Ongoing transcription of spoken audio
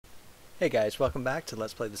Hey guys, welcome back to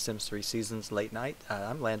Let's Play The Sims 3 Seasons Late Night.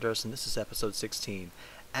 I'm Landros and this is episode 16.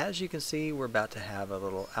 As you can see, we're about to have a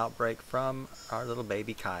little outbreak from our little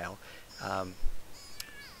baby Kyle. Um,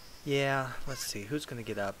 yeah, let's see, who's going to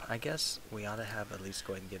get up? I guess we ought to have at least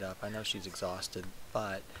go ahead and get up. I know she's exhausted,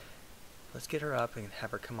 but let's get her up and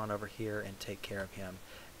have her come on over here and take care of him.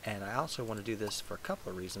 And I also want to do this for a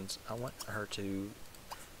couple of reasons. I want her to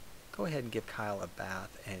go ahead and give Kyle a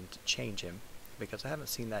bath and change him, because I haven't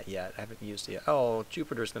seen that yet. I haven't used it yet. Oh,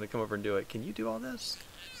 Jupiter's going to come over and do it. Can you do all this?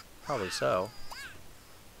 Probably so.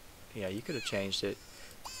 Yeah, you could have changed it,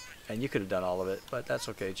 and you could have done all of it, but that's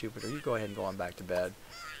okay, Jupiter. You go ahead and go on back to bed.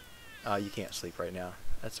 You can't sleep right now.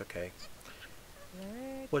 That's okay.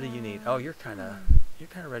 What do you need? Oh, you're kind of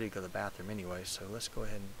ready to go to the bathroom anyway, so let's go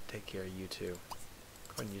ahead and take care of you too.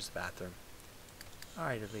 Go ahead and use the bathroom. All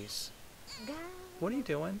right, Elise. What are you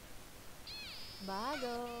doing?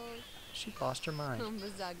 She lost her mind.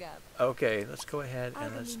 Okay, let's go ahead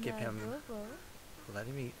and let's give him... Let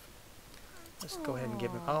him eat. Let's go ahead and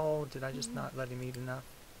give him... Oh, did I just not let him eat enough?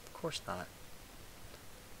 Of course not.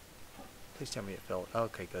 Please tell me it filled.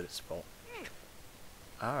 Okay, good, it's full.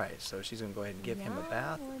 Alright, so she's going to go ahead and give him a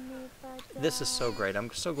bath. This is so great.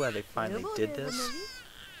 I'm so glad they finally did this.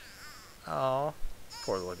 Oh,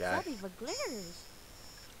 poor little guy.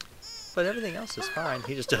 But everything else is fine.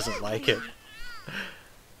 He just doesn't like it.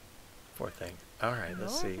 Poor thing. Alright,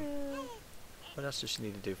 let's see. What else does she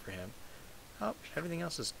need to do for him? Oh, everything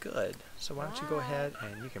else is good. So why don't you go ahead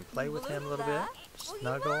and you can play with him a little bit.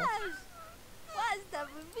 Snuggle.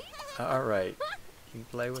 Alright. You can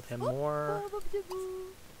play with him more.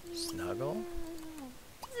 Snuggle.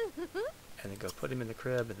 And then go put him in the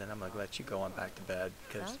crib, and then I'm going to let you go on back to bed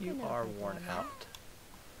because you are worn out.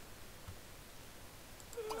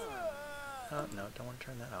 Oh, no, don't want to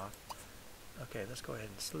turn that off. Okay, let's go ahead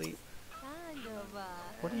and sleep.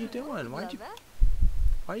 What are you doing? Why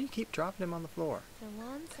do you keep dropping him on the floor?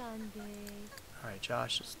 Alright,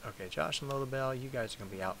 Josh and Lola Bell, you guys are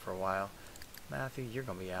going to be out for a while. Matthew, you're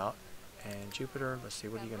going to be out. And Jupiter, let's see,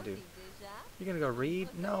 what are you going to do? You're going to go read?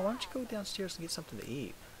 No, why don't you go downstairs and get something to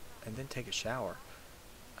eat? And then take a shower.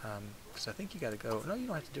 Because I think you got to go... No, you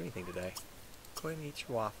don't have to do anything today. Go ahead and eat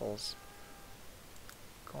your waffles.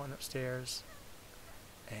 Go on upstairs.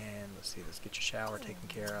 And let's see, let's get your shower taken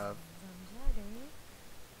care of.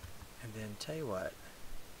 And then tell you what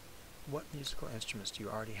musical instruments do you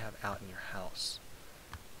already have out in your house?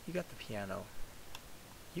 You got the piano.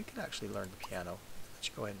 You can actually learn the piano. Let's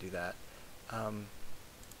go ahead and do that. You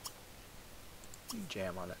can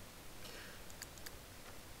jam on it.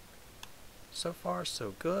 So far,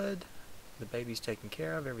 so good. The baby's taken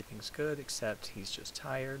care of. Everything's good, except he's just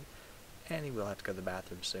tired. And he will have to go to the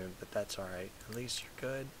bathroom soon, but that's alright. At least you're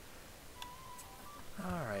good.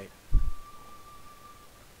 Alright.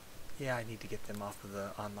 Yeah, I need to get them off of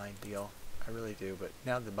the online deal. I really do, but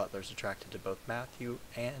now the butler's attracted to both Matthew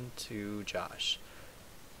and to Josh.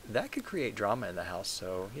 That could create drama in the house,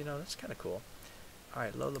 so, you know, that's kind of cool.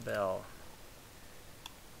 Alright, Lola Bell.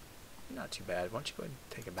 Not too bad. Why don't you go ahead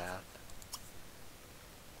and take a bath?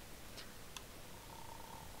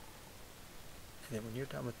 And then when you're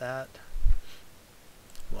done with that,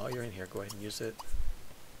 while you're in here, go ahead and use it.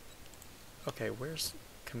 Okay, where's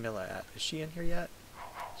Camilla at? Is she in here yet?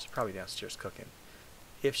 She's probably downstairs cooking.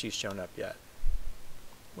 If she's shown up yet.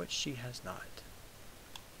 Which she has not.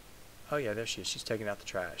 Oh yeah, there she is. She's taking out the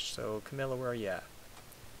trash. So, Camilla, where are you at?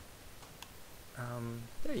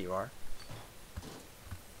 There you are.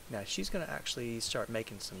 Now, she's going to actually start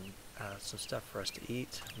making some stuff for us to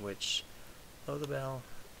eat, which, Lola Bell...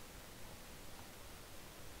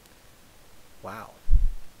 Wow.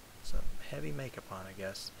 Some heavy makeup on, I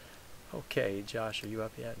guess. Okay, Josh, are you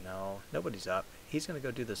up yet? No, nobody's up. He's going to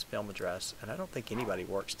go do this film address, and I don't think anybody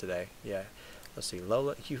works today. Yeah, let's see.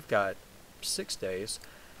 Lola, you've got 6 days.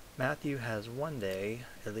 Matthew has 1 day.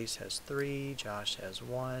 Elise has 3. Josh has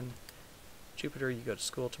 1. Jupiter, you go to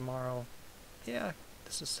school tomorrow. Yeah,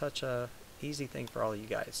 this is such a easy thing for all of you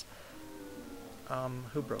guys.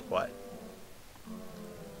 Who broke what?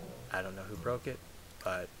 I don't know who broke it,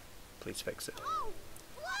 but please fix it.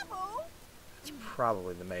 It's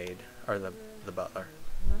probably the maid, or the butler.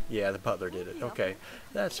 Yeah, the butler did it. Okay,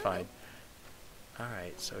 that's fine.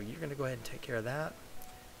 Alright, so you're going to go ahead and take care of that.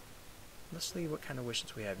 Let's see what kind of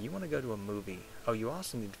wishes we have. You want to go to a movie. Oh, you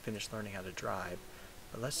also need to finish learning how to drive.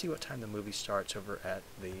 But let's see what time the movie starts over at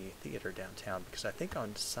the theater downtown, because I think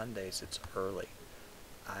on Sundays it's early.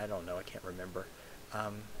 I don't know, I can't remember.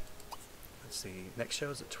 Let's see, next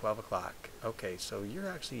show is at 12 o'clock. Okay, so you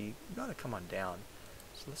got to come on down.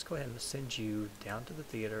 So let's go ahead and send you down to the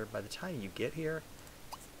theater. By the time you get here,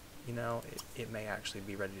 you know, it may actually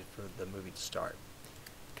be ready for the movie to start.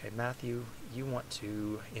 Okay, Matthew, you want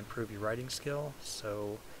to improve your writing skill,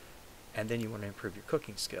 so, and then you want to improve your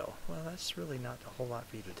cooking skill. Well, that's really not a whole lot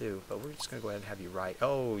for you to do, but we're just going to go ahead and have you write.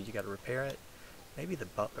 Oh, you got to repair it? Maybe the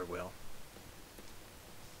butler will.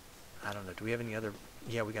 I don't know. Do we have any other?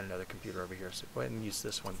 Yeah, we got another computer over here, so go ahead and use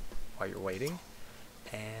this one while you're waiting.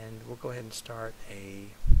 And we'll go ahead and start a...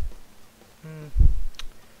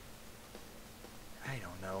 I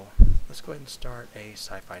don't know. Let's go ahead and start a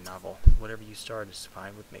sci-fi novel. Whatever you start is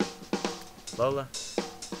fine with me. Lola,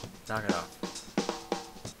 knock it off.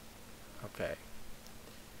 Okay.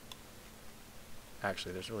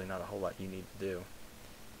 Actually, there's really not a whole lot you need to do.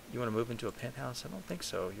 You want to move into a penthouse? I don't think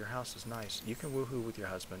so. Your house is nice. You can woohoo with your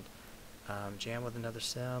husband. Jam with another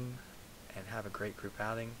sim and have a great group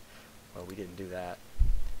outing. Well, we didn't do that.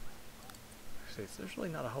 So there's really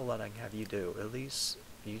not a whole lot I can have you do. At least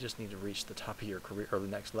you just need to reach the top of your career or the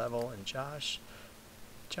next level. And Josh,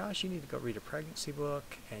 you need to go read a pregnancy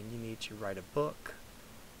book and you need to write a book.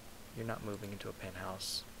 You're not moving into a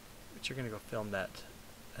penthouse, but you're going to go film that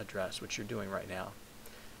address, which you're doing right now.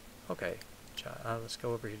 Okay, let's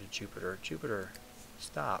go over here to Jupiter. Jupiter,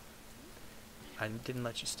 stop. I didn't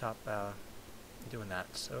let you stop doing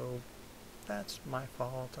that, so that's my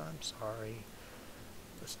fault. I'm sorry.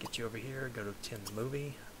 Let's get you over here, go to attend the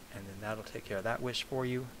movie, and then that'll take care of that wish for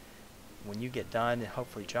you. When you get done, and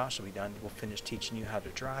hopefully Josh will be done, we'll finish teaching you how to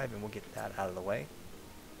drive, and we'll get that out of the way.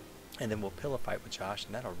 And then we'll pillow fight with Josh,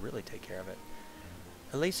 and that'll really take care of it.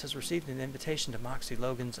 Elise has received an invitation to Moxie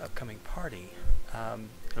Logan's upcoming party.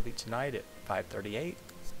 It'll be tonight at 5:38.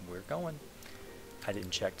 We're going. I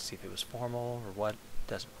didn't check to see if it was formal or what.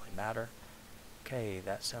 Doesn't really matter. Okay,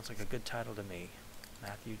 that sounds like a good title to me.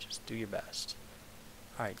 Matthew, just do your best.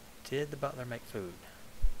 Alright, did the butler make food?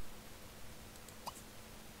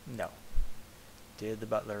 No. Did the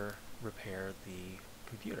butler repair the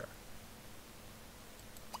computer?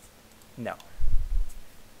 No.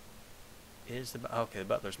 Okay, the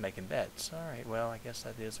butler's making beds. Alright, well, I guess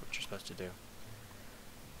that is what you're supposed to do.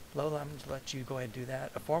 Lola, I'm going to let you go ahead and do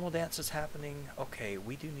that. A formal dance is happening. Okay,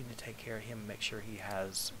 we do need to take care of him and make sure he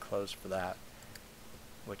has clothes for that.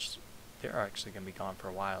 Which, they're actually going to be gone for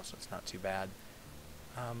a while, so it's not too bad.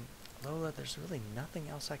 Lola, there's really nothing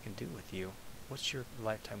else I can do with you. What's your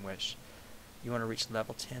lifetime wish? You want to reach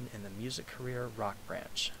level 10 in the music career rock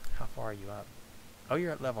branch. How far are you up? Oh,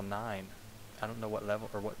 you're at level 9. I don't know what level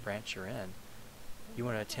or what branch you're in. You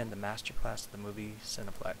want to attend the master class at the movie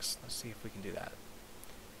Cineplex. Let's see if we can do that.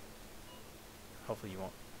 Hopefully you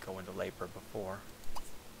won't go into labor before.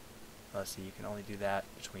 Let's see, you can only do that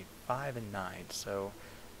between 5 and 9. So,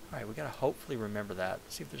 alright, we gotta hopefully remember that.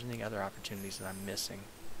 Let's see if there's any other opportunities that I'm missing.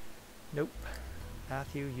 Nope.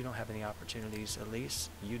 Matthew, you don't have any opportunities. Elise,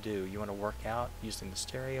 you do. You want to work out using the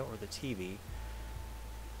stereo or the TV.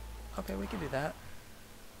 Okay, we can do that.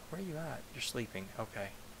 Where are you at? You're sleeping. Okay.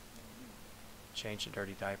 Change the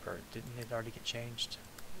dirty diaper. Didn't it already get changed?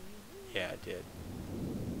 Yeah, it did.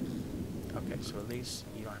 Okay, so at least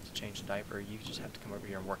you don't have to change the diaper. You just have to come over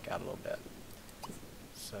here and work out a little bit.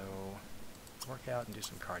 So, work out and do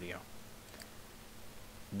some cardio.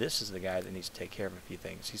 This is the guy that needs to take care of a few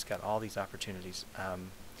things. He's got all these opportunities.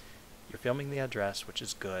 You're filming the address, which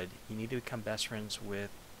is good. You need to become best friends with,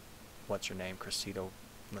 what's her name, Cressida.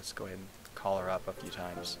 Let's go ahead and call her up a few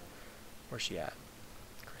times. Where's she at?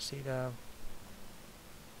 Cressida.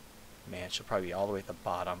 Man, she'll probably be all the way at the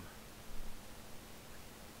bottom.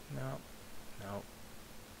 No. No.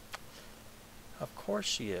 Of course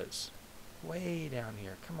she is. Way down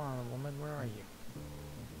here. Come on, woman, where are you?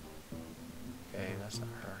 Okay, that's not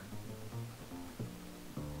her.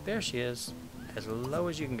 There she is. As low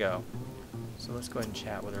as you can go. So let's go ahead and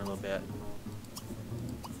chat with her a little bit.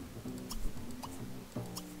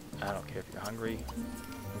 I don't care if you're hungry.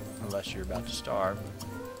 Unless you're about to starve.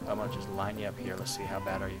 I'm gonna just line you up here. Let's see, how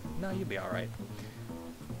bad are you? No, you'll be alright.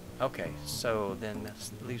 Okay, so then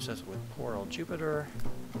this leaves us with poor old Jupiter,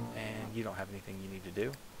 and you don't have anything you need to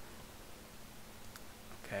do.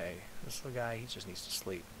 Okay, this little guy, he just needs to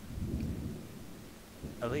sleep.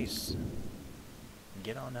 Elise,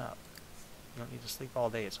 get on up. You don't need to sleep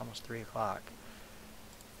all day, it's almost 3 o'clock.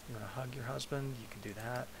 You want to hug your husband? You can do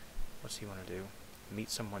that. What's he want to do?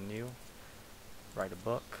 Meet someone new? Write a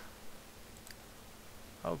book?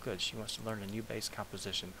 Oh good, she wants to learn a new bass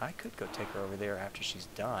composition. I could go take her over there after she's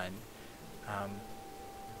done.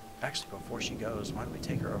 Actually, before she goes, why don't we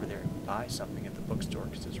take her over there and buy something at the bookstore,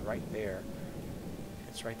 because it's right there.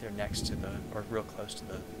 It's right there next to the, or real close to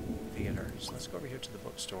the theater. So let's go over here to the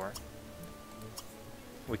bookstore.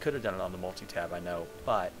 We could have done it on the multi-tab, I know,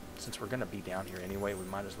 but since we're going to be down here anyway, we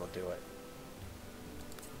might as well do it.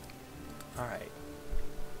 Alright.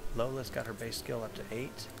 Lola's got her base skill up to 8.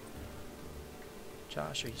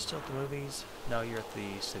 Josh, are you still at the movies? No, you're at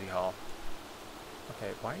the city hall.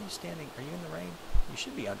 Okay, why are you standing? Are you in the rain? You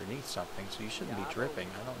should be underneath something, so you shouldn't be dripping.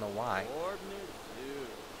 I don't know why.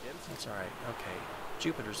 That's alright. Okay.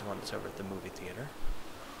 Jupiter's the one that's over at the movie theater.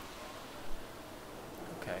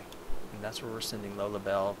 Okay. And that's where we're sending Lola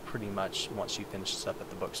Bell pretty much once she finishes up at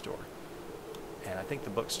the bookstore. And I think the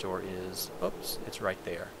bookstore is, oops, it's right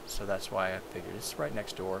there. So that's why I figured it's right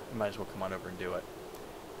next door. You might as well come on over and do it.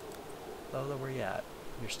 Lola, where you at?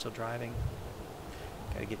 You're still driving?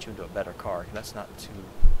 Gotta get you into a better car. That's not too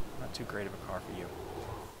great of a car for you.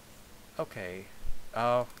 Okay.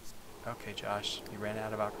 Oh, okay, Josh. You ran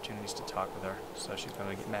out of opportunities to talk with her, so she's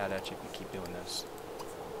gonna get mad at you if you keep doing this.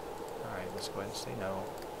 Alright, let's go ahead and say no.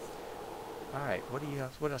 Alright,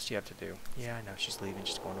 what else do you have to do? Yeah, I know, she's leaving,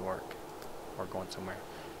 she's going to work. Or going somewhere.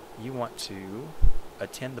 You want to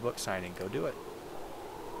attend the book signing, go do it.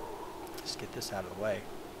 Just get this out of the way.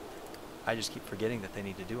 I just keep forgetting that they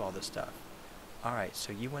need to do all this stuff. Alright,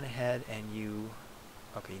 so you went ahead and you...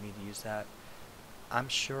 Okay, you need to use that. I'm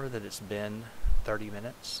sure that it's been 30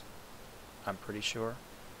 minutes. I'm pretty sure.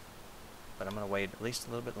 But I'm going to wait at least a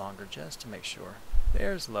little bit longer just to make sure.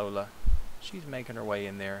 There's Lola. She's making her way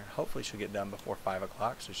in there. Hopefully she'll get done before 5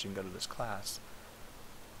 o'clock so she can go to this class.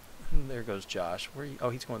 And there goes Josh. Where are you?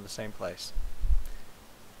 Oh, he's going to the same place.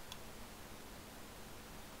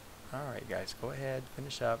 Alright guys, go ahead,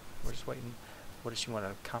 finish up. We're just waiting. What does she want?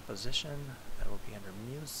 A composition? That will be under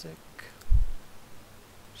music.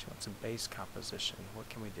 She wants a bass composition. What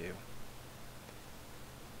can we do?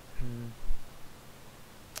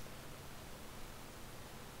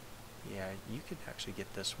 Yeah, you could actually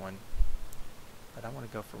get this one. But I want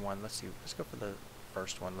to go for one. Let's see. Let's go for the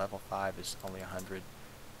first one. Level 5 is only 100.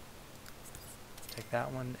 Take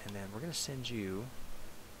that one, and then we're going to send you...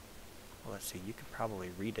 Well, let's see. You could probably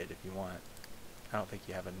read it if you want. I don't think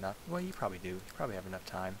you have enough. Well, you probably do. You probably have enough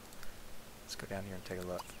time. Let's go down here and take a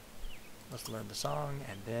look. Let's learn the song,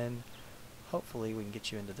 and then hopefully we can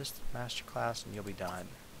get you into this master class, and you'll be done.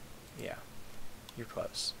 Yeah, you're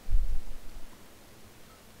close.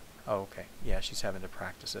 Oh, okay. Yeah, she's having to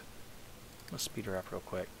practice it. Let's speed her up real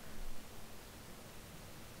quick.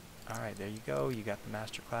 Alright, there you go. You got the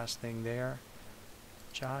master class thing there.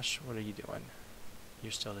 Josh, what are you doing?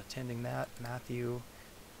 You're still attending that.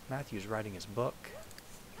 Matthew's writing his book.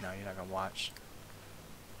 No, you're not going to watch.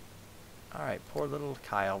 Alright, poor little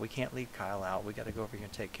Kyle. We can't leave Kyle out. We got to go over here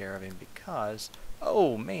and take care of him because...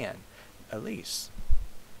 Oh, man. Elise.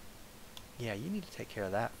 Yeah, you need to take care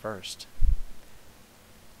of that first.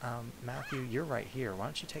 Matthew, you're right here. Why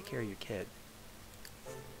don't you take care of your kid?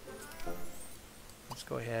 Let's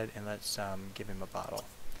go ahead and let's give him a bottle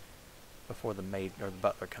before the maid or the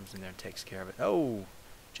butler comes in there and takes care of it. Oh,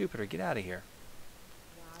 Jupiter, get out of here.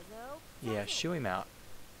 Yeah, shoo him out.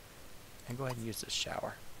 And go ahead and use this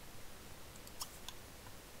shower.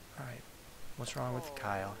 Alright. What's wrong with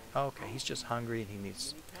Kyle? Oh, okay, he's just hungry and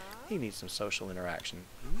he needs some social interaction.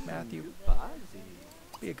 Matthew,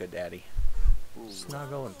 be a good daddy.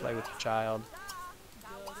 Snuggle and play with your child.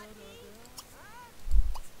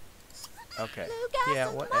 Okay. Yeah,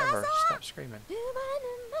 whatever. Stop screaming.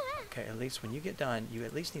 Okay, at least when you get done, you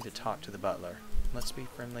at least need to talk to the butler. Let's be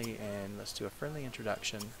friendly and let's do a friendly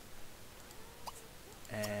introduction.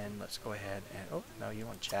 And let's go ahead and... Oh, no, you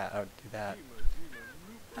want to chat. I would do that.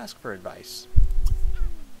 Ask for advice.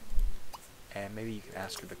 And maybe you can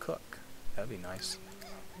ask her to cook. That would be nice.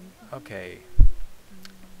 Okay.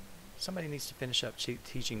 Somebody needs to finish up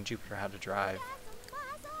teaching Jupiter how to drive.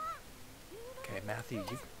 Okay, Matthew,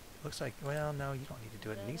 you... Looks like... Well, no, you don't need to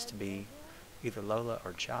do it. It needs to be either Lola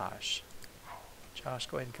or Josh. Josh,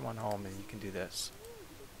 go ahead and come on home and you can do this.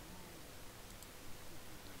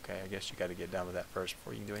 Okay, I guess you got to get done with that first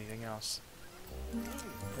before you can do anything else.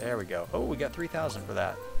 There we go. Oh, we got 3,000 for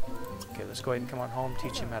that. Okay, let's go ahead and come on home,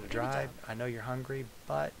 teach him how to drive. I know you're hungry,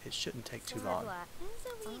 but it shouldn't take too long.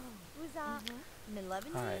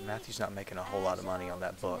 Alright, Matthew's not making a whole lot of money on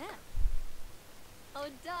that book.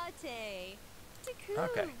 Okay.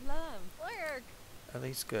 At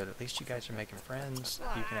least good. At least you guys are making friends.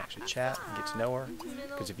 You can actually chat and get to know her.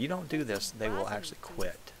 Because if you don't do this, they will actually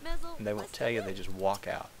quit. And they won't tell you, they just walk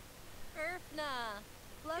out.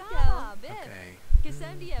 Okay.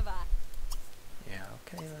 Yeah,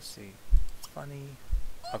 okay, let's see. Funny.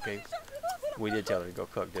 Okay. We did tell her to go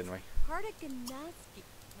cook, didn't we?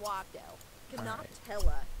 Alright.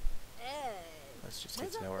 Let's just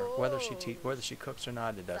get to know her. Whether she cooks or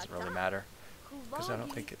not, it doesn't really matter. Because I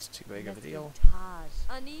don't think it's too big of a deal.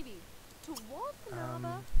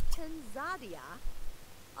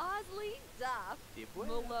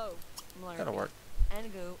 That'll work.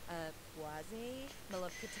 Angu, Wazi,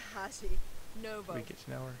 Malapitashi, Novo. We get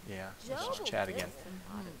to know her? Yeah. Let's just chat again.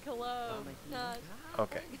 Hello.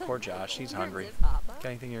 Okay. Poor Josh. He's hungry. Got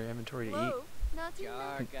anything in your inventory to eat?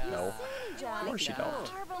 No. Of course you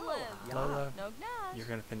don't. Lola, you're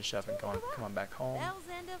going to finish up and come on back home.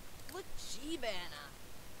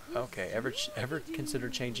 Okay, ever consider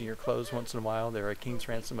changing your clothes once in a while? There are a king's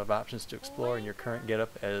ransom of options to explore, and your current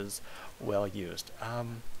getup is well used.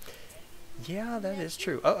 Yeah, that is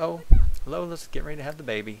true. Uh-oh. Lola's getting ready to have the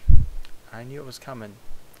baby. I knew it was coming.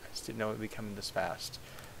 I just didn't know it would be coming this fast.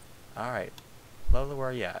 Alright. Lola, where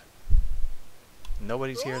are you at?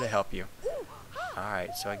 Nobody's here to help you.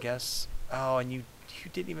 Alright, so I guess... Oh, and you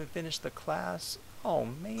didn't even finish the class? Oh,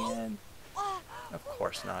 man. Of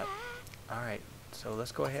course not. Alright, so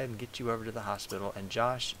let's go ahead and get you over to the hospital. And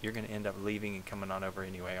Josh, you're going to end up leaving and coming on over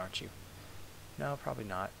anyway, aren't you? No, probably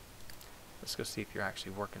not. Let's go see if you're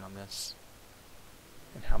actually working on this.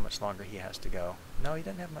 And how much longer he has to go. No, he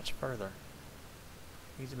doesn't have much further.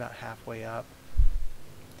 He's about halfway up.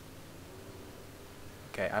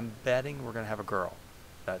 Okay, I'm betting we're going to have a girl.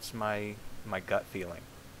 That's my gut feeling.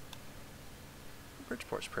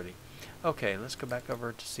 Bridgeport's pretty. Okay, let's go back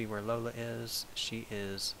over to see where Lola is. She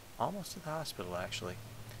is almost at the hospital, actually.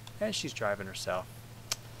 And she's driving herself.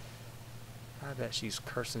 I bet she's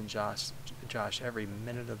cursing Josh every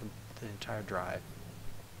minute of the entire drive.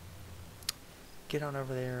 Get on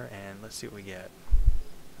over there and let's see what we get.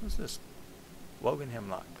 Who's this? Wogan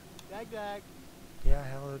Hemlock. Dag dag. Yeah,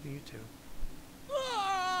 hello to you too.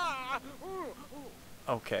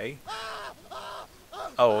 Okay.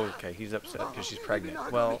 Oh, okay. He's upset because she's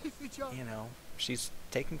pregnant. Well, you know, she's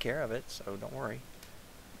taking care of it, so don't worry.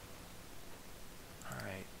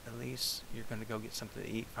 Alright, Elise, you're going to go get something to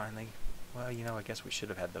eat finally. Well, you know, I guess we should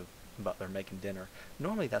have had the butler making dinner.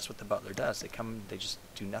 Normally that's what the butler does. They just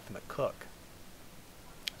do nothing but cook.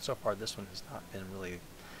 So far this one has not been really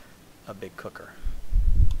a big cooker.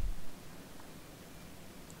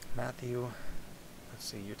 Matthew, let's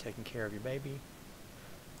see, you're taking care of your baby.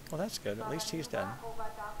 Well, that's good. At least he's done.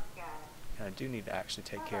 And I do need to actually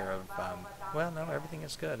take care of, well, no, everything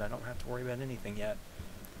is good. I don't have to worry about anything yet.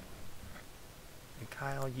 And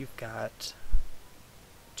Kyle, you've got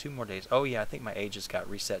 2 more days. Oh, yeah, I think my age has got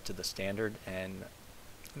reset to the standard. And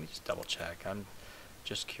let me just double check. I'm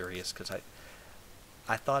just curious because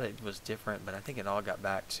I thought it was different, but I think it all got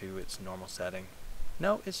back to its normal setting.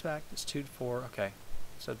 No, it's back. It's 2 to 4. Okay.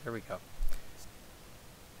 So there we go.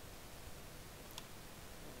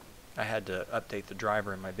 I had to update the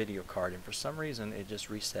driver in my video card, and for some reason it just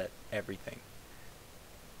reset everything.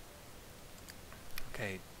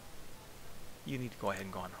 Okay, you need to go ahead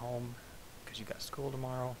and go on home because you got school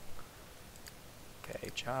tomorrow.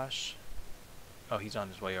 Okay, Josh. Oh, he's on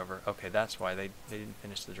his way over. Okay, that's why they didn't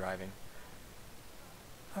finish the driving.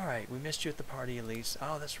 Alright, we missed you at the party, Elise.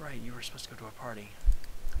 Oh, that's right, you were supposed to go to a party.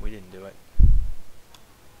 We didn't do it.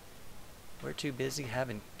 We're too busy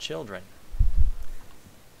having children.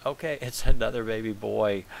 Okay, it's another baby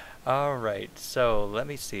boy. Alright, so let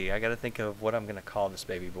me see. I gotta think of what I'm gonna call this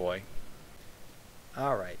baby boy.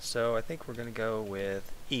 Alright, so I think we're gonna go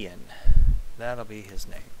with Ian. That'll be his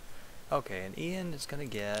name. Okay, and Ian is gonna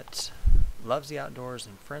get loves the outdoors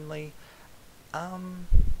and friendly.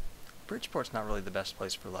 Bridgeport's not really the best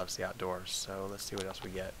place for loves the outdoors, so let's see what else we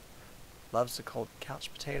get. Loves the cold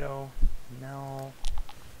couch potato. No.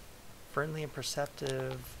 Friendly and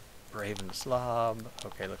perceptive. Brave and slob.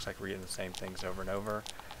 Okay, looks like we're getting the same things over and over.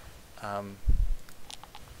 I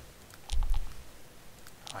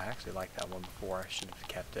actually liked that one before. I should have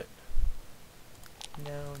kept it.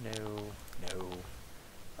 No, no, no.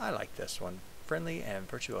 I like this one. Friendly and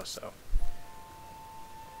virtuoso.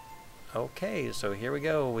 Okay, so here we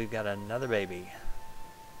go. We've got another baby.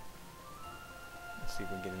 Let's see if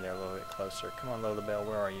we can get in there a little bit closer. Come on, Lola Bell,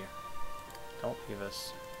 where are you? Don't leave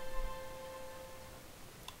us.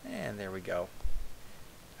 And there we go.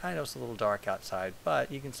 I know it's a little dark outside,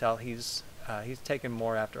 but you can tell he's taken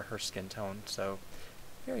more after her skin tone, so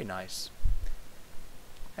very nice.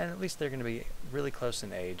 And at least they're going to be really close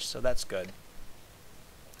in age, so that's good.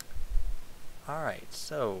 Alright,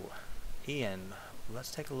 so Ian, let's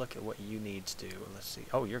take a look at what you need to do. Let's see.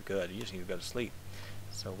 Oh, you're good. You just need to go to sleep.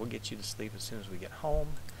 So we'll get you to sleep as soon as we get home.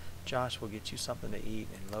 Josh will get you something to eat,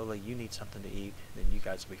 and Lola, you need something to eat, then you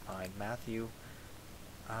guys will be fine. Matthew,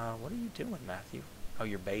 what are you doing, Matthew? Oh,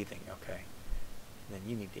 you're bathing. Okay. Then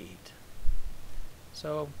you need to eat.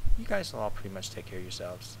 So you guys will all pretty much take care of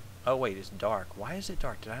yourselves. Oh wait, it's dark. Why is it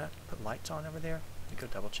dark? Did I not put lights on over there? Let me go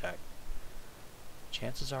double check.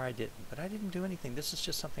 Chances are I didn't, but I didn't do anything. This is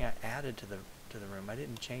just something I added to the room. I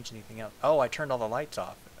didn't change anything else. Oh, I turned all the lights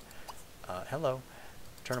off. Hello.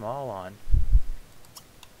 Turn them all on.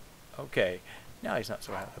 Okay. Now he's not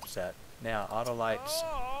so upset. Now, auto lights,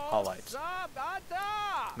 all lights.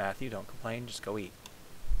 Matthew, don't complain. Just go eat.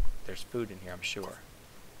 There's food in here, I'm sure.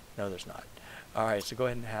 No, there's not. Alright, so go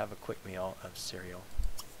ahead and have a quick meal of cereal.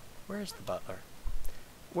 Where is the butler?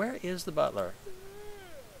 Where is the butler?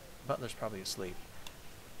 Butler's probably asleep.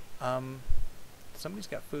 Somebody's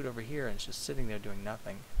got food over here and it's just sitting there doing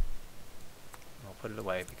nothing. We'll put it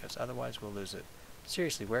away because otherwise we'll lose it.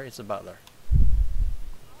 Seriously, where is the butler?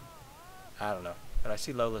 I don't know. But I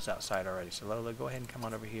see Lola's outside already. So Lola, go ahead and come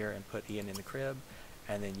on over here and put Ian in the crib.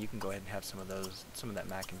 And then you can go ahead and have some of that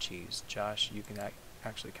mac and cheese. Josh, you can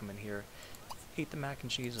actually come in here, eat the mac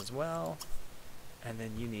and cheese as well. And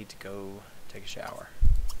then you need to go take a shower.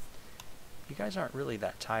 You guys aren't really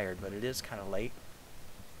that tired, but it is kind of late.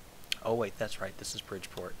 Oh wait, that's right, this is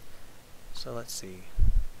Bridgeport. So let's see.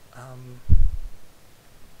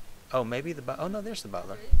 Oh, maybe the oh no, there's the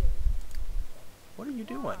butler. What are you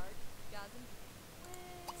doing?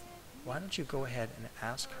 Why don't you go ahead and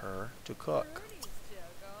ask her to cook?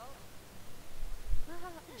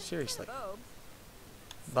 Seriously.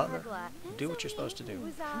 Butler, do what you're supposed to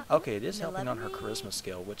do. Okay, it is helping on her charisma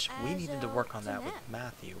skill, which we needed to work on that with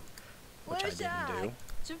Matthew, which I didn't do.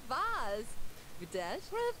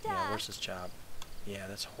 Yeah, where's his job? Yeah,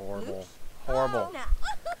 that's horrible. Horrible.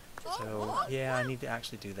 So, yeah, I need to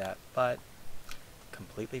actually do that, but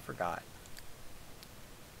completely forgot.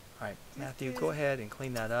 Alright, Matthew, go ahead and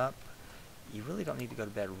clean that up. You really don't need to go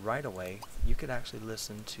to bed right away. You could actually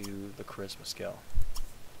listen to the charisma skill.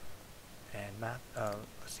 And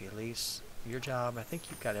let's see, Elise, your job, I think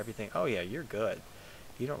you've got everything. Oh yeah, you're good.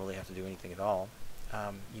 You don't really have to do anything at all.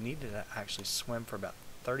 You need to actually swim for about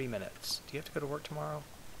 30 minutes. Do you have to go to work tomorrow?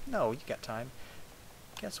 No, you got time.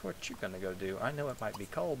 Guess what you're going to go do? I know it might be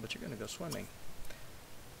cold, but you're going to go swimming.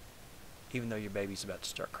 Even though your baby's about to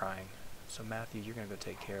start crying. So Matthew, you're going to go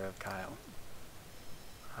take care of Kyle.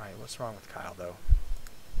 Alright, what's wrong with Kyle though?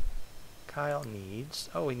 Kyle needs,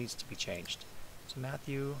 oh, he needs to be changed. So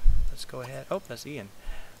Matthew, let's go ahead. Oh, that's Ian.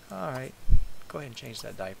 Alright, go ahead and change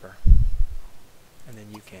that diaper. And then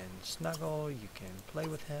you can snuggle, you can play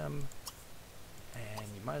with him. And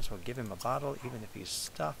you might as well give him a bottle even if he's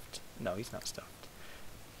stuffed. No, he's not stuffed.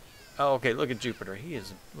 Oh, okay, look at Jupiter. He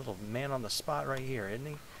is a little man on the spot right here, isn't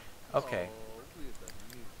he? Okay.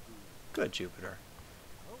 Good, Jupiter.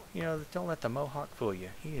 You know, don't let the mohawk fool you.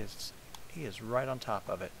 He is right on top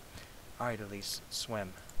of it. Alright, Elise,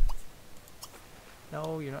 swim.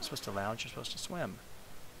 No, you're not supposed to lounge, you're supposed to swim.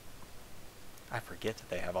 I forget that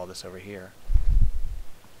they have all this over here.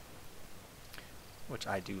 Which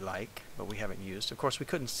I do like, but we haven't used. Of course, we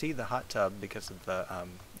couldn't see the hot tub because of the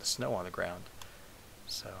snow on the ground.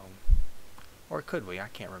 So, or could we? I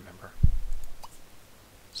can't remember.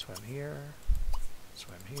 Swim here.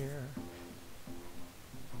 Swim here.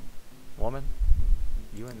 Woman,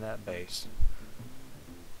 you in that base.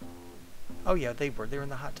 Oh yeah, they were in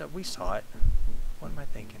the hot tub. We saw it. What am I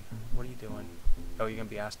thinking? What are you doing? Oh, you're going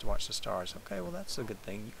to be asked to watch the stars. Okay, well that's a good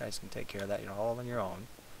thing. You guys can take care of that all on your own.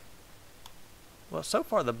 Well, so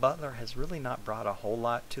far the butler has really not brought a whole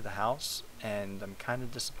lot to the house, and I'm kind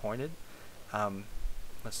of disappointed.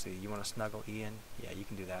 Let's see, you want to snuggle Ian? Yeah, you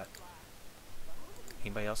can do that.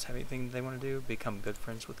 Anybody else have anything they want to do? Become good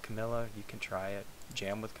friends with Camilla? You can try it.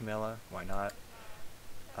 Jam with Camilla? Why not?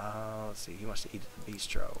 Let's see, he wants to eat at the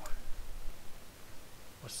bistro.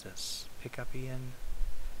 What's this? Pick up Ian?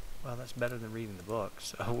 Well, that's better than reading the book,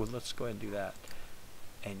 so let's go ahead and do that.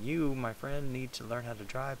 And you, my friend, need to learn how to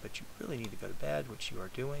drive, but you really need to go to bed, which you are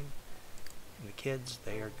doing. And the kids,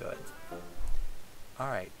 they are good.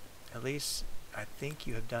 Alright, Elise, I think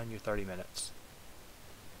you have done your 30 minutes.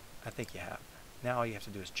 I think you have. Now all you have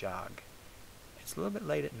to do is jog. It's a little bit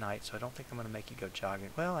late at night, so I don't think I'm going to make you go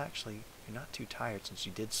jogging. Well, actually, you're not too tired since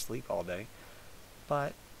you did sleep all day.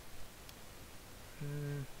 But,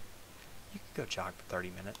 you can go jog for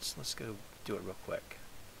 30 minutes. Let's go do it real quick.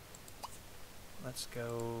 Let's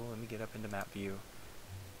go, let me get up into map view.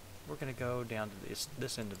 We're going to go down to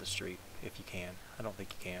this end of the street, if you can. I don't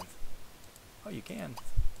think you can. Oh, you can.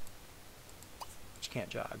 But you can't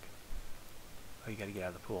jog. Oh, you got to get out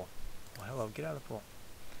of the pool. Well, hello, get out of the pool.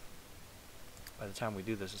 By the time we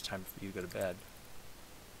do this, it's time for you to go to bed.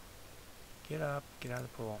 Get up, get out of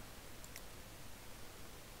the pool.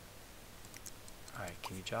 Alright,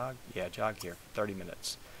 can you jog? Yeah, jog here for 30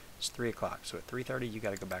 minutes. It's 3 o'clock, so at 3:30 you got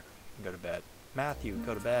to go back and go to bed. Matthew,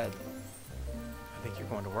 go to bed. I think you're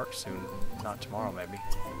going to work soon. Not tomorrow, maybe.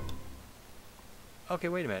 Okay,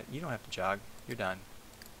 wait a minute. You don't have to jog. You're done.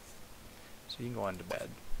 So you can go on to bed.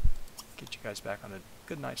 Get you guys back on a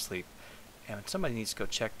good night's sleep. And somebody needs to go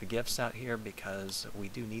check the gifts out here because we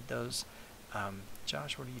do need those.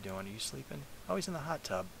 Josh, what are you doing? Are you sleeping? Oh, he's in the hot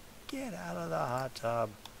tub. Get out of the hot tub.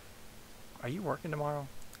 Are you working tomorrow?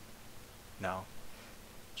 No.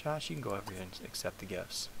 Josh, you can go over here and accept the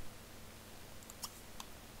gifts.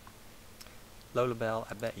 Lola Bell,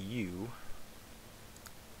 I bet you...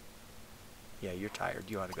 Yeah, you're tired.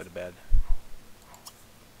 You ought to go to bed.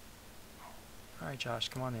 Alright, Josh,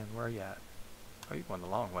 come on in. Where are you at? Oh, you're going the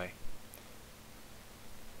long way.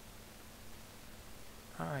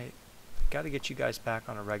 Alright. Got to get you guys back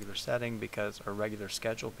on a regular setting because, or regular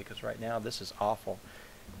schedule, because right now this is awful.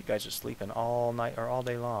 You guys are sleeping all night or all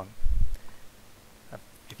day long.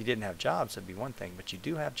 If you didn't have jobs, that'd be one thing, but you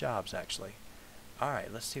do have jobs, actually.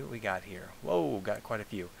 Alright, let's see what we got here. Whoa, got quite a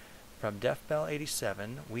few. From Deaf Bell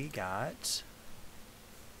 87, we got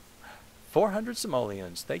 400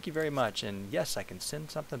 simoleons. Thank you very much. And yes, I can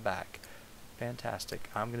send something back. Fantastic.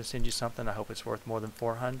 I'm going to send you something. I hope it's worth more than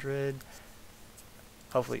 400.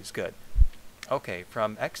 Hopefully it's good. Okay,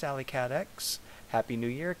 from X Alley Cat X. Happy New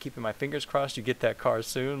Year. Keeping my fingers crossed you get that car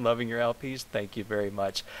soon. Loving your LPs. Thank you very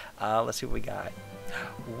much. Let's see what we got.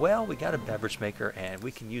 Well, we got a beverage maker and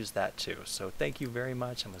we can use that too. So thank you very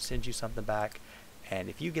much. I'm going to send you something back. And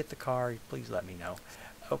if you get the car, please let me know.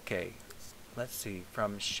 Okay, let's see.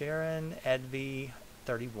 From Sharon Edvy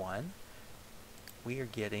 31, we are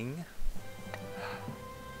getting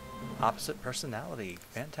opposite personality.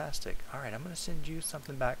 Fantastic. Alright, I'm going to send you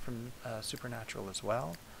something back from Supernatural as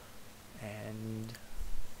well. And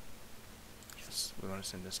yes, we want to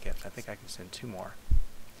send this gift. I think I can send 2 more.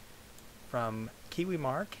 From Kiwi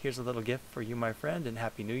Mark, here's a little gift for you, my friend, and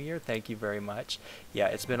Happy New Year. Thank you very much. Yeah,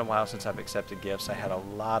 it's been a while since I've accepted gifts. I had a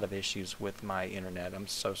lot of issues with my internet. I'm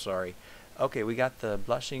so sorry. Okay, we got the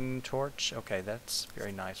blushing torch. Okay, that's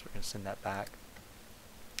very nice. We're going to send that back.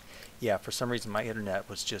 Yeah, for some reason my internet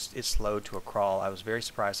was just, it slowed to a crawl. I was very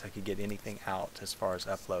surprised I could get anything out as far as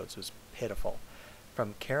uploads. It was pitiful.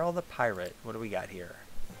 From Carol the Pirate, what do we got here?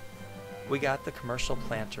 We got the commercial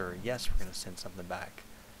planter. Yes, we're going to send something back.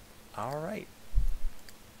 Alright.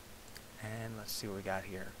 And let's see what we got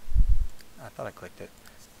here. I thought I clicked it.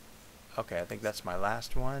 Okay, I think that's my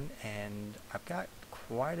last one. And I've got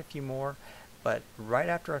quite a few more. But right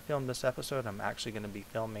after I film this episode, I'm actually going to be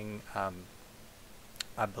filming,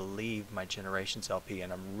 I believe, my Generations LP.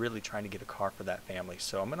 And I'm really trying to get a car for that family.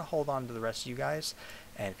 So I'm going to hold on to the rest of you guys.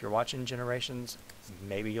 And if you're watching Generations,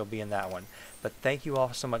 maybe you'll be in that one. But thank you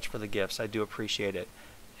all so much for the gifts. I do appreciate it.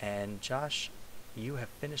 And Josh, you have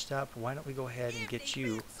finished up. Why don't we go ahead and get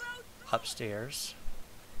you upstairs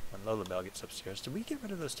when Lola Bell gets upstairs. Did we get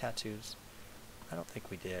rid of those tattoos? I don't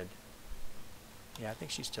think we did. Yeah, I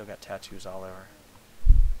think she's still got tattoos all over.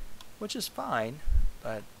 Which is fine,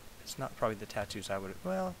 but it's not probably the tattoos I would have...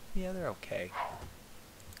 Well, yeah, they're okay.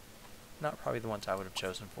 Not probably the ones I would have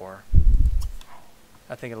chosen for her.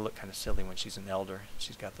 I think it'll look kind of silly when she's an elder.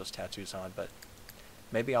 She's got those tattoos on, but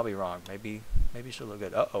maybe I'll be wrong. Maybe she'll look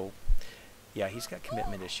good. Uh-oh. Yeah, he's got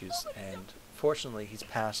commitment issues, and fortunately he's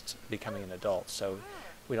past becoming an adult, so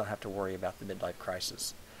we don't have to worry about the midlife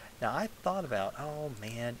crisis. Now, I thought about, oh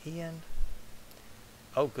man, Ian.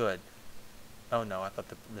 Oh, good. Oh no, I thought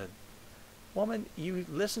the woman, you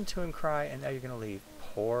listened to him cry, and now you're going to leave.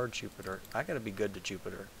 Poor Jupiter. I got to be good to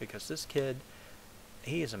Jupiter, because this kid,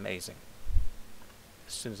 he is amazing.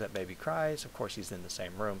 As soon as that baby cries, of course he's in the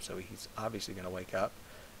same room, so he's obviously going to wake up.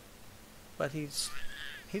 But he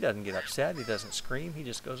doesn't get upset, he doesn't scream, he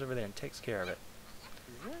just goes over there and takes care of it.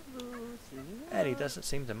 And he doesn't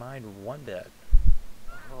seem to mind one bit.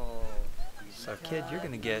 So kid, you're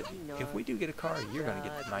going to get, if we do get a car, you're going to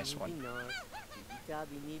get the nice one.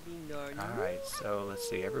 Alright, so let's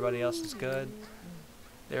see, everybody else is good.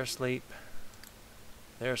 They're asleep.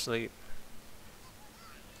 They're asleep.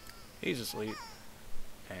 He's asleep.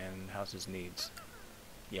 And how's his needs?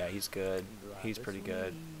 Yeah, he's good. He's pretty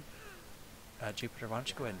good. Jupiter, why don't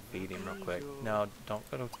you go ahead and feed him real quick? No,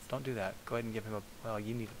 don't do that. Go ahead and give him a... Well,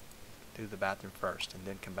 you need to do the bathroom first and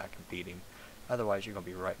then come back and feed him. Otherwise, you're going to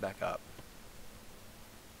be right back up.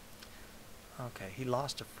 Okay, he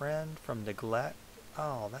lost a friend from neglect.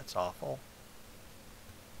 Oh, that's awful.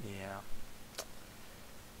 Yeah.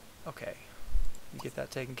 Okay. You get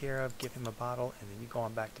that taken care of, give him a bottle, and then you go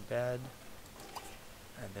on back to bed.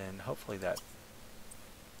 And then hopefully that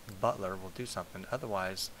butler will do something.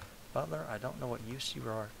 Otherwise... Butler, I don't know what use you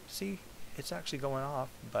are. See, it's actually going off,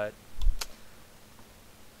 but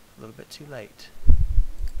a little bit too late.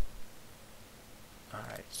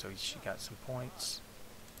 Alright, so she got some points.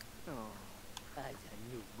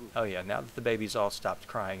 Oh yeah, now that the baby's all stopped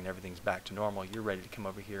crying and everything's back to normal, you're ready to come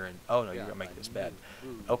over here and... Oh no, you're going to make this bed.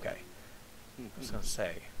 Okay. I was going to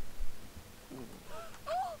say,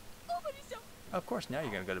 Oh, please don't. Of course, now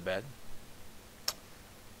you're gonna go to bed.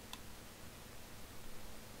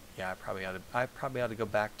 Yeah, I probably ought to go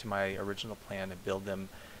back to my original plan and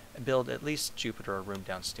build at least Jupiter a room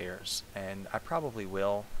downstairs, and I probably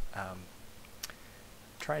will.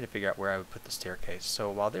 Trying to figure out where I would put the staircase.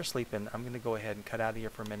 So while they're sleeping, I'm going to go ahead and cut out of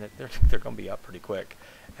here for a minute. They're going to be up pretty quick,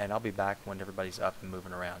 and I'll be back when everybody's up and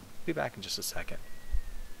moving around. Be back in just a second.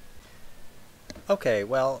 Okay,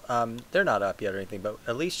 well, they're not up yet or anything, but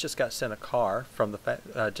Elise just got sent a car from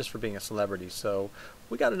the just for being a celebrity. So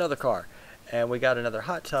we got another car, and we got another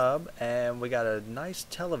hot tub, and we got a nice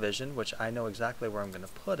television, which I know exactly where I'm going to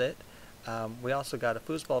put it. We also got a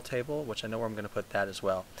foosball table, which I know where I'm going to put that as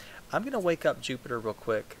well. I'm going to wake up Jupiter real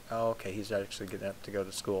quick. Oh, okay, he's actually getting up to go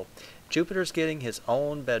to school. Jupiter's getting his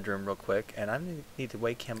own bedroom real quick, and I need to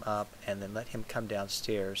wake him up and then let him come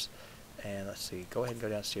downstairs. And let's see, go ahead and go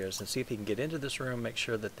downstairs and see if he can get into this room, make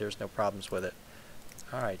sure that there's no problems with it.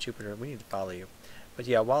 Alright, Jupiter, we need to follow you. But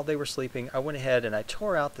yeah, while they were sleeping, I went ahead and I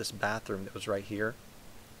tore out this bathroom that was right here.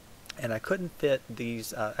 And I couldn't fit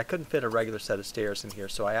I couldn't fit a regular set of stairs in here,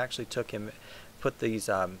 so I actually put these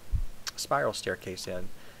spiral staircase in,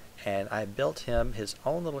 and I built him his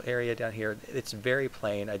own little area down here. It's very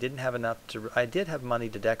plain. I did have money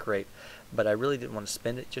to decorate, but I really didn't want to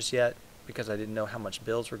spend it just yet because I didn't know how much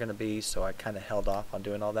bills were going to be, so I kind of held off on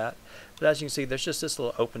doing all that. But as you can see, there's just this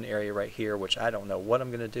little open area right here, which I don't know what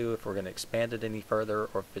I'm going to do, if we're going to expand it any further,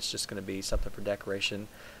 or if it's just going to be something for decoration.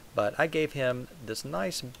 But I gave him this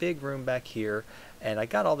nice big room back here, and I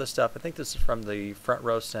got all this stuff. I think this is from the front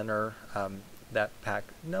row center, that pack.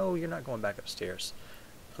 No, you're not going back upstairs,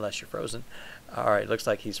 unless you're frozen. Alright, looks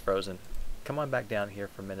like he's frozen. Come on back down here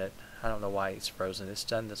for a minute. I don't know why he's frozen. It's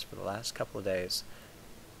done this for the last couple of days.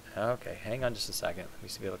 Okay, hang on just a second. Let me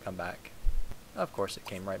see if it'll come back. Of course it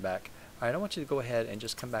came right back. Alright, I want you to go ahead and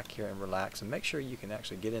just come back here and relax and make sure you can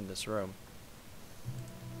actually get in this room.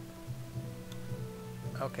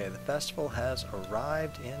 Okay, the festival has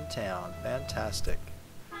arrived in town. Fantastic.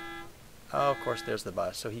 Oh, of course there's the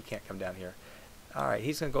bus, so he can't come down here. Alright,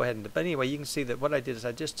 he's going to go ahead and... But anyway, you can see that what I did is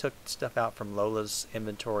I just took stuff out from Lola's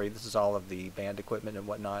inventory. This is all of the band equipment and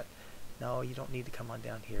whatnot. No, you don't need to come on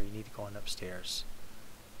down here. You need to go on upstairs.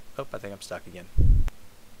 Oh, I think I'm stuck again.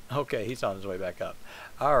 Okay, he's on his way back up.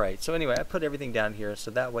 Alright, so anyway, I put everything down here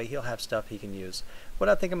so that way he'll have stuff he can use. What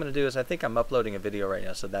I think I'm going to do is I think I'm uploading a video right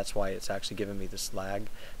now, so that's why it's actually giving me this lag.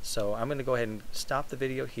 So I'm going to go ahead and stop the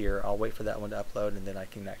video here. I'll wait for that one to upload and then I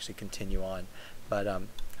can actually continue on. But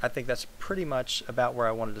I think that's pretty much about where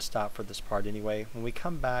I wanted to stop for this part anyway. When we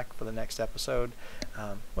come back for the next episode,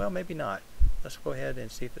 well, maybe not. Let's go ahead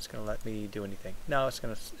and see if it's going to let me do anything. No, it's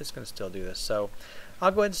going to still do this. So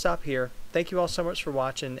I'll go ahead and stop here. Thank you all so much for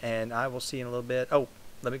watching, and I will see you in a little bit. Oh,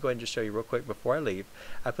 let me go ahead and just show you real quick before I leave.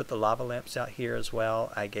 I put the lava lamps out here as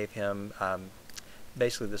well. I gave him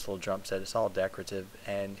basically this little drum set. It's all decorative,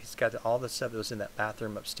 and he's got all the stuff that was in that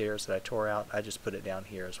bathroom upstairs that I tore out. I just put it down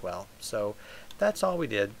here as well. So that's all we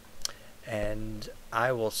did, and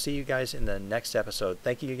I will see you guys in the next episode.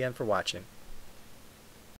 Thank you again for watching.